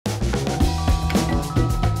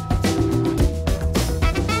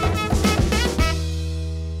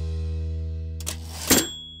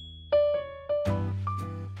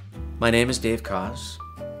My name is Dave Koz,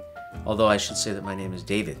 although I should say that my name is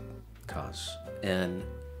David Koz. And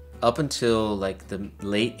up until like the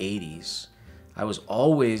late 80s, I was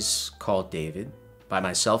always called David by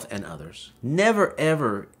myself and others. Never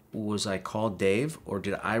ever was I called Dave, or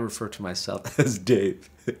did I refer to myself as Dave.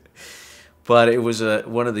 But it was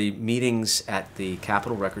one of the meetings at the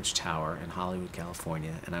Capitol Records Tower in Hollywood,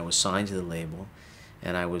 California, and I was signed to the label,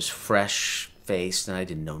 and I was fresh-faced, and I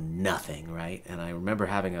didn't know nothing, right? And I remember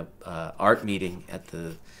having a art meeting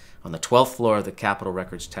on the 12th floor of the Capitol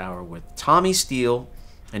Records Tower with Tommy Steele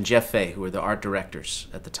and Jeff Fay, who were the art directors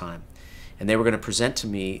at the time. And they were going to present to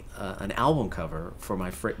me an album cover for my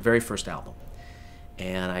very first album.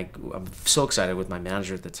 And I'm so excited with my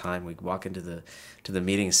manager at the time. We walk into the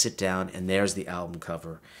meeting and sit down, and there's the album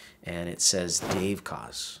cover, and it says Dave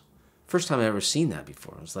Koz. First time I've ever seen that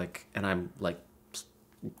before. I was like, and I'm like,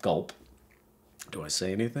 gulp. Do I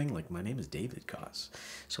say anything? Like, my name is David Koz.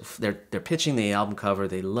 So they're pitching the album cover.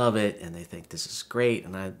 They love it, and they think this is great.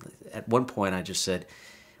 And at one point I just said,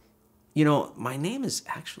 you know, my name is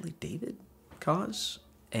actually David Koz.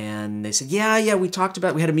 And they said, yeah, we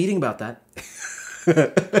had a meeting about that.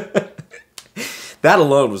 That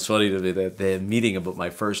alone was funny to me, the meeting about my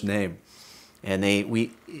first name. And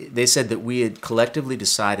they said that we had collectively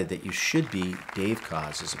decided that you should be Dave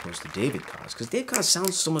Koz as opposed to David Koz, because Dave Koz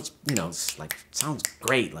sounds so much, sounds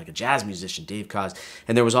great, like a jazz musician, Dave Koz.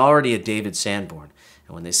 And there was already a David Sanborn.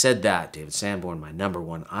 And when they said that, David Sanborn, my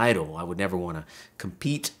 #1 idol, I would never want to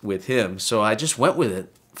compete with him. So I just went with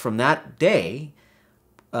it. From that day,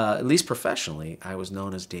 at least professionally, I was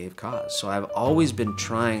known as Dave Koz. So I've always been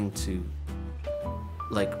trying to,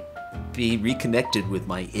 be reconnected with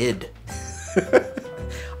my id.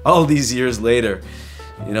 All these years later,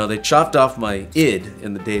 they chopped off my id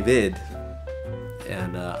in the David,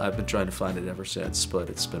 and I've been trying to find it ever since, but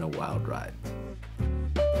it's been a wild ride.